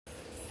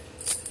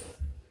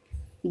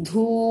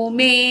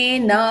धूमेनाव्रियते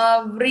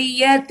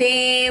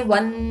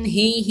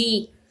वह्निः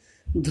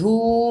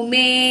धूमेनाव्रियते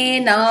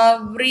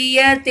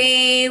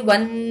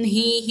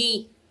वह्निः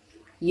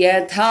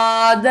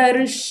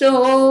यथादर्शो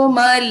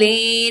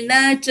मलेन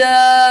च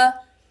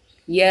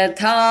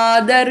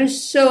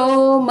यथादर्शो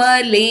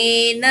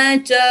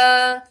मलेन च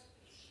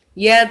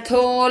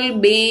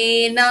यथोल्बेनावृतो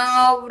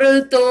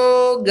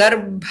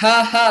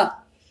गर्भः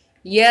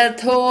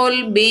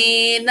यथोल्बेनावृतो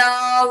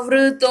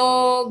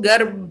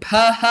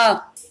गर्भः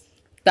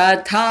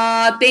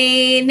तथा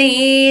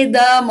तेनेदमावृतम्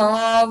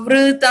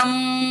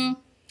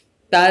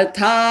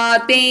तथा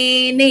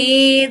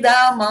तेनेदमावृतम्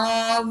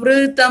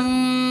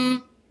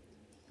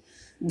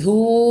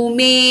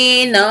धूमेनाव्रियते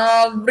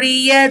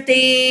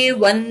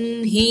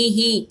वह्निः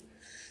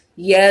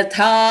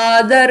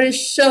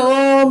यथादर्शो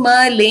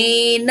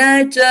मलेन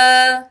च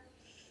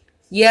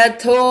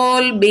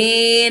यथोल्बेनावृतो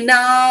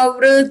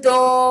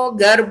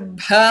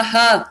गर्भः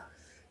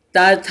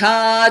तथा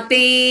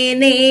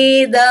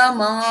तेनेदमावृतम्।